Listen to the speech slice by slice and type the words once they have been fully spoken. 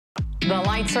The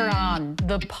lights are on,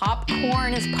 the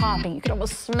popcorn is popping, you can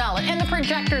almost smell it, and the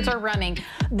projectors are running.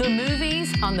 The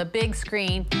movies on the big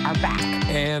screen are back.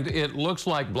 And it looks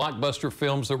like blockbuster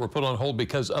films that were put on hold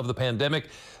because of the pandemic,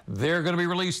 they're going to be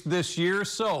released this year.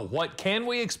 So what can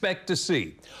we expect to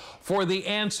see? For the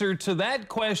answer to that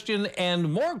question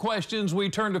and more questions,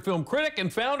 we turn to film critic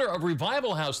and founder of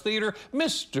Revival House Theater,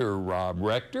 Mr. Rob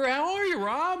Rector. How are you,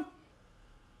 Rob?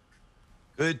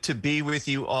 Good to be with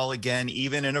you all again,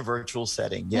 even in a virtual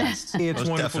setting. Yes, it's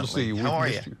wonderful to see you. How are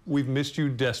you? We've missed you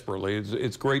desperately.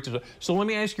 It's great to. So let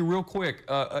me ask you real quick: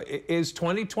 is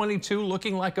 2022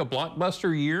 looking like a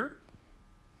blockbuster year?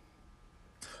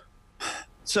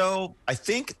 So I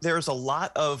think there's a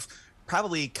lot of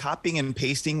probably copying and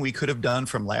pasting we could have done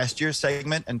from last year's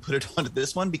segment and put it onto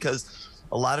this one, because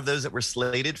a lot of those that were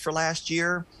slated for last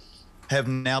year have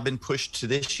now been pushed to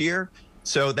this year.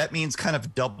 So that means kind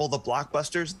of double the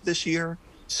blockbusters this year.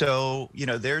 So, you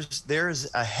know,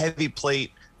 there's a heavy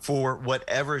plate for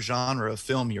whatever genre of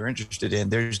film you're interested in.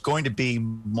 There's going to be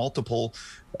multiple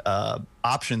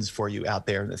options for you out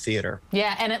there in the theater.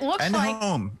 Yeah, and it looks and like...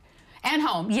 home. And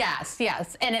home, yes,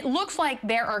 yes. And it looks like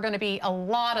there are going to be a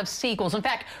lot of sequels. In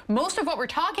fact, most of what we're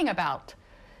talking about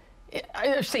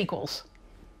are sequels.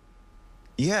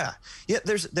 Yeah,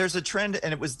 there's a trend,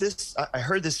 and it was this. I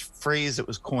heard this phrase that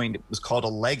was coined. It was called a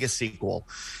legacy sequel,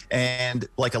 and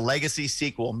like a legacy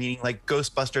sequel, meaning like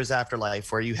Ghostbusters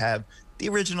Afterlife, where you have the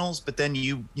originals, but then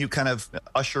you kind of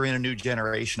usher in a new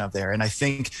generation of there. And I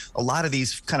think a lot of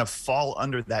these kind of fall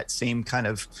under that same kind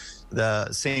of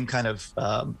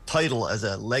title as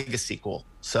a legacy sequel.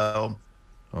 So,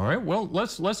 all right, well,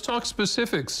 let's talk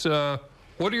specifics.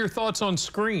 What are your thoughts on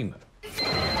Scream?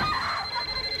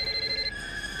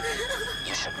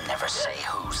 Never say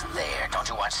who's there. Don't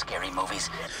you watch scary movies?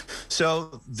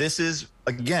 So this is,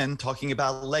 again, talking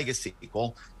about legacy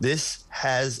sequel. This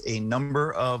has a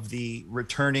number of the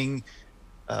returning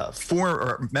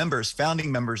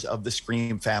founding members of the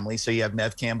Scream family. So you have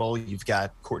Neve Campbell, you've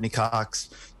got Courtney Cox,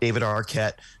 David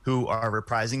Arquette, who are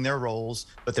reprising their roles,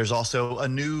 but there's also a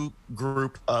new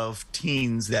group of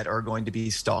teens that are going to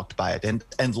be stalked by it.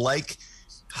 And like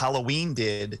Halloween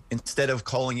did, instead of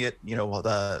calling it, you know,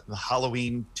 the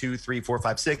Halloween 2, 3, 4,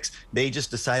 5, 6, they just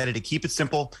decided to keep it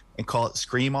simple and call it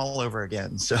Scream all over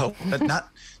again. So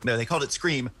they called it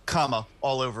Scream, comma,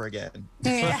 all over again.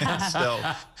 Yeah. So,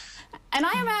 and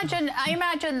I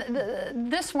imagine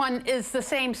this one is the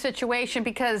same situation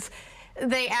because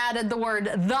they added the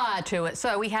word "the" to it.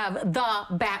 So we have the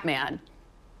Batman.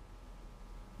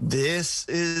 This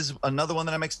is another one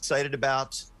that I'm excited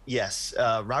about. Yes,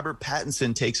 Robert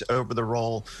Pattinson takes over the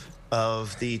role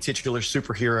of the titular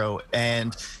superhero,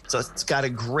 and so it's got a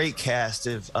great cast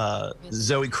of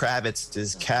Zoe Kravitz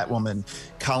is Catwoman,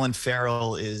 Colin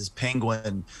Farrell is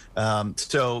Penguin.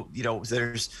 So you know,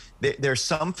 there's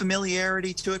some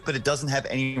familiarity to it, but it doesn't have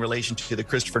any relation to the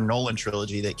Christopher Nolan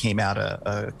trilogy that came out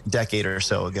a decade or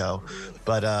so ago.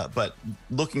 But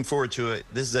looking forward to it.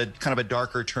 This is a kind of a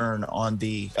darker turn on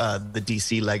the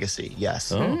DC legacy.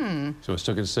 Yes. Oh. So I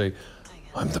still going to say,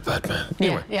 I'm the Batman.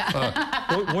 Anyway,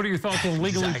 yeah. What are your thoughts on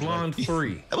Legally Blonde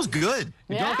 3? That was good.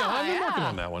 I've been working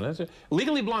on that one. That's it.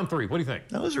 Legally Blonde 3, what do you think?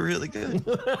 That was really good.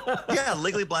 Yeah,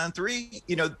 Legally Blonde 3,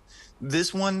 you know,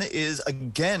 this one is,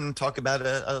 again, talk about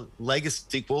a legacy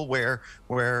sequel where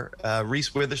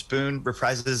Reese Witherspoon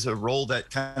reprises a role that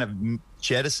kind of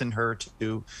jettisoned her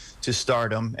to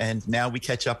stardom. And now we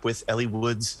catch up with Ellie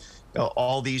Woods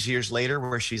all these years later,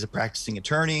 where she's a practicing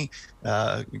attorney.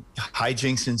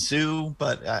 Hijinks ensue,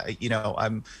 but you know,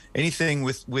 I'm anything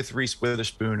with Reese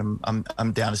Witherspoon,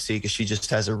 I'm down to see, because she just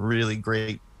has a really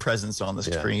great presence on the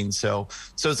screen. So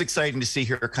it's exciting to see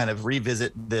her kind of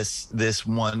revisit this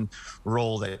one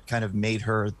role that kind of made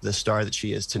her the star that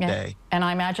she is today. Yeah. And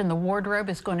I imagine the wardrobe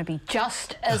is going to be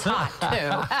just as hot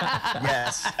too.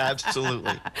 Yes,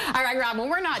 absolutely. All right, Rob, well,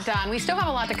 we're not done. We still have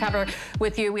a lot to cover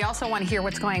with you. We also want to hear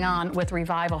what's going on with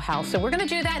Revival House. So we're going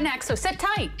to do that next. So sit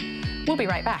tight. We'll be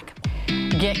right back.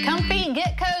 Get comfy,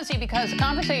 get cozy, because the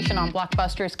conversation on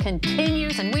blockbusters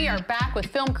continues, and we are back with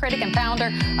film critic and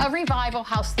founder of Revival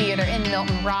House Theater in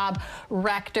Milton, Rob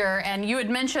Rector. And you had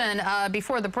mentioned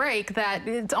before the break that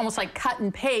it's almost like cut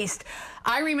and paste.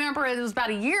 I remember it was about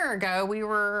a year ago, we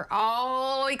were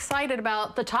all excited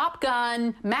about the Top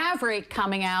Gun Maverick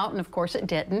coming out, and of course it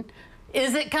didn't.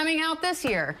 Is it coming out this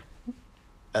year?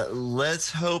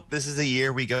 Let's hope this is a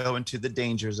year we go into the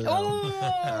danger zone.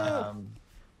 Oh.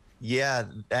 Yeah,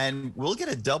 and we'll get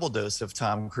a double dose of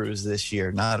Tom Cruise this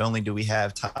year. Not only do we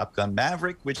have Top Gun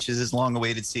Maverick, which is his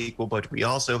long-awaited sequel, but we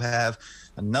also have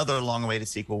another long-awaited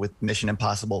sequel with Mission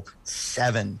Impossible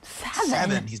 7.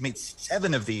 Seven. He's made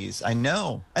 7 of these. I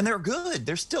know, and they're good.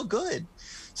 They're still good.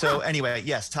 So anyway,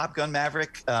 yes, Top Gun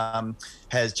Maverick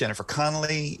has Jennifer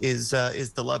Connelly is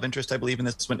the love interest, I believe, in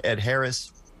this one. Ed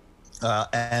Harris.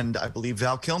 And I believe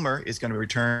Val Kilmer is going to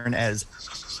return as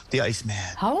the Iceman.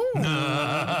 Oh,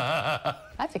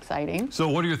 that's exciting. So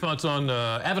what are your thoughts on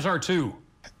Avatar 2?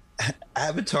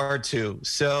 Avatar 2.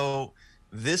 So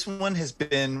this one has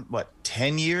been,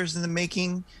 10 years in the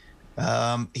making?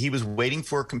 He was waiting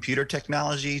for computer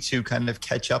technology to kind of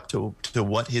catch up to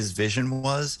what his vision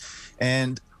was.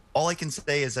 And all I can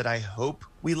say is that I hope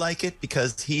we like it,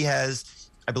 because he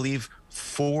has, I believe,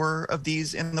 4 of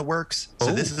these in the works.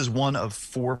 So this is one of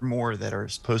 4 more that are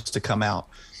supposed to come out.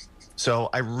 So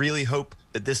I really hope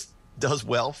that this does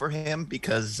well for him,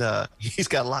 because he's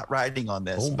got a lot riding on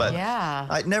this. But yeah,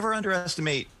 I never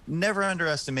underestimate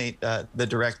the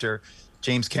director,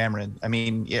 James Cameron. I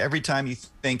mean, every time you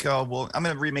think, oh, well, I'm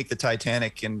going to remake the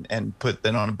Titanic and put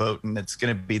that on a boat, and it's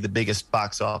going to be the biggest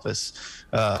box office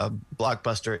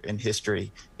blockbuster in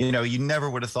history. You know, you never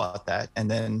would have thought that. And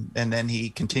then he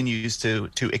continues to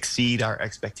exceed our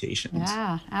expectations.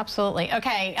 Yeah, absolutely.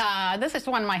 Okay, this is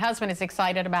one my husband is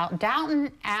excited about.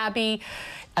 Downton Abbey,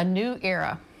 A New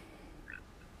Era.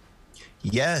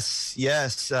 Yes.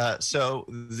 So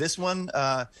this one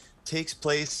takes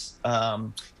place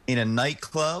in a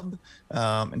nightclub. No,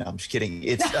 I'm just kidding.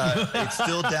 It's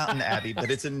still Downton Abbey,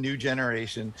 but it's a new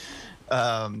generation.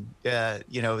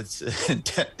 It's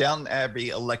Downton Abbey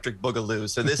Electric Boogaloo.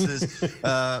 So this is,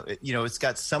 it's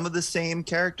got some of the same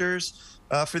characters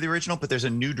for the original, but there's a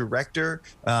new director,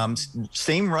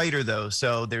 same writer though.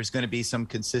 So there's going to be some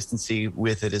consistency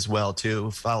with it as well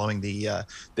too, following the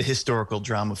historical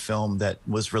drama film that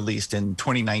was released in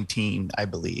 2019, I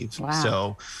believe.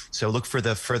 Wow. So look for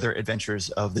the further adventures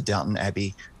of the Downton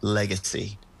Abbey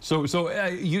legacy. So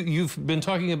you've been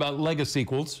talking about Lego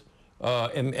sequels,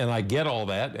 and I get all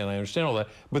that, and I understand all that,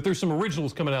 but there's some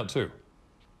originals coming out too.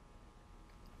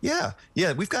 Yeah,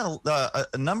 we've got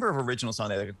a number of originals on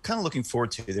there. I'm kind of looking forward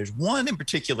to. There's one in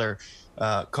particular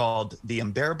called The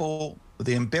Unbearable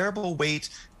Weight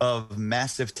of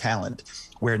Massive Talent,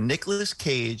 where Nicolas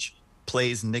Cage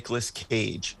plays Nicolas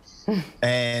Cage,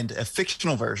 and a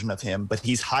fictional version of him, but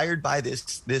he's hired by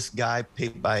this guy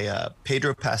paid by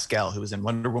Pedro Pascal, who was in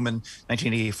Wonder Woman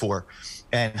 1984,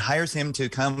 and hires him to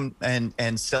come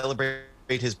and celebrate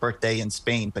his birthday in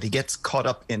Spain. But he gets caught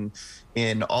up in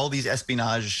all these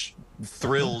espionage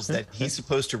thrills that he's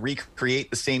supposed to recreate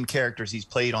the same characters he's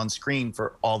played on screen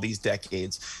for all these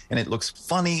decades. And it looks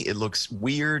funny, it looks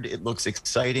weird, it looks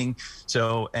exciting.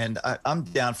 So, and I'm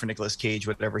down for Nicolas Cage,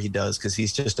 whatever he does, because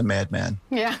he's just a madman.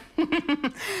 Yeah.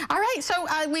 All right, so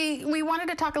we wanted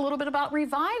to talk a little bit about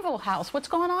Revival House. What's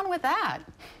going on with that?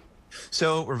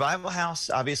 So Revival House,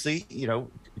 obviously,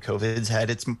 COVID's had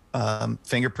its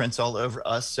fingerprints all over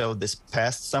us. So this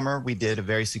past summer, we did a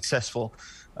very successful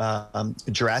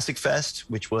Jurassic Fest,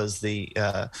 which was the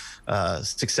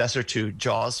successor to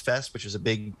Jaws Fest, which was a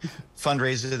big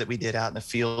fundraiser that we did out in the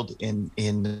field in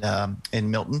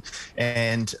Milton.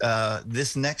 And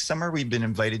this next summer, we've been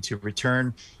invited to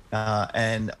return.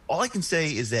 And all I can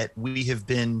say is that we've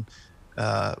been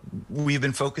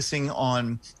focusing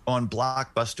on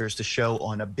blockbusters to show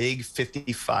on a big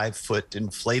 55-foot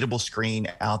inflatable screen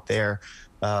out there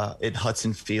at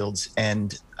Hudson Fields,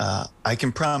 and I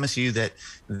can promise you that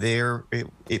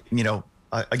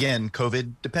again,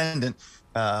 COVID dependent,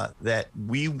 that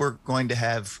we were going to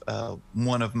have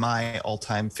one of my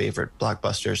all-time favorite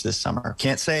blockbusters this summer.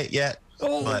 Can't say it yet.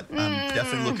 But I'm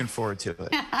definitely looking forward to it.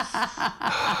 I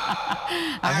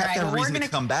have to have a reason to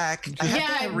come back.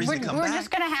 We're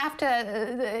just going to have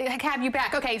to have you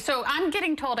back. Okay, so I'm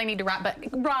getting told I need to wrap, but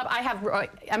Rob, I'm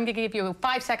going to give you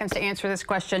 5 seconds to answer this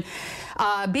question.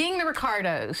 Being the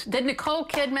Ricardos, did Nicole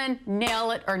Kidman nail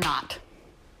it or not?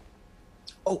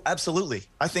 Oh, absolutely.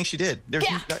 I think she did.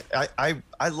 I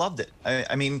loved it.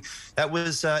 I mean, that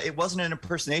was it wasn't an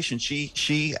impersonation.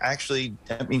 She actually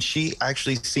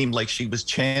seemed like she was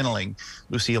channeling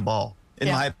Lucille Ball, in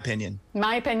my opinion.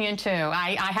 My opinion too.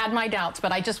 I had my doubts,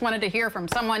 but I just wanted to hear from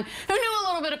someone who knew a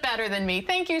little bit better than me.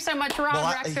 Thank you so much,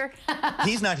 Rob Rector.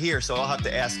 He's not here, so I'll have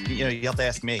to ask. You have to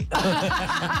ask me.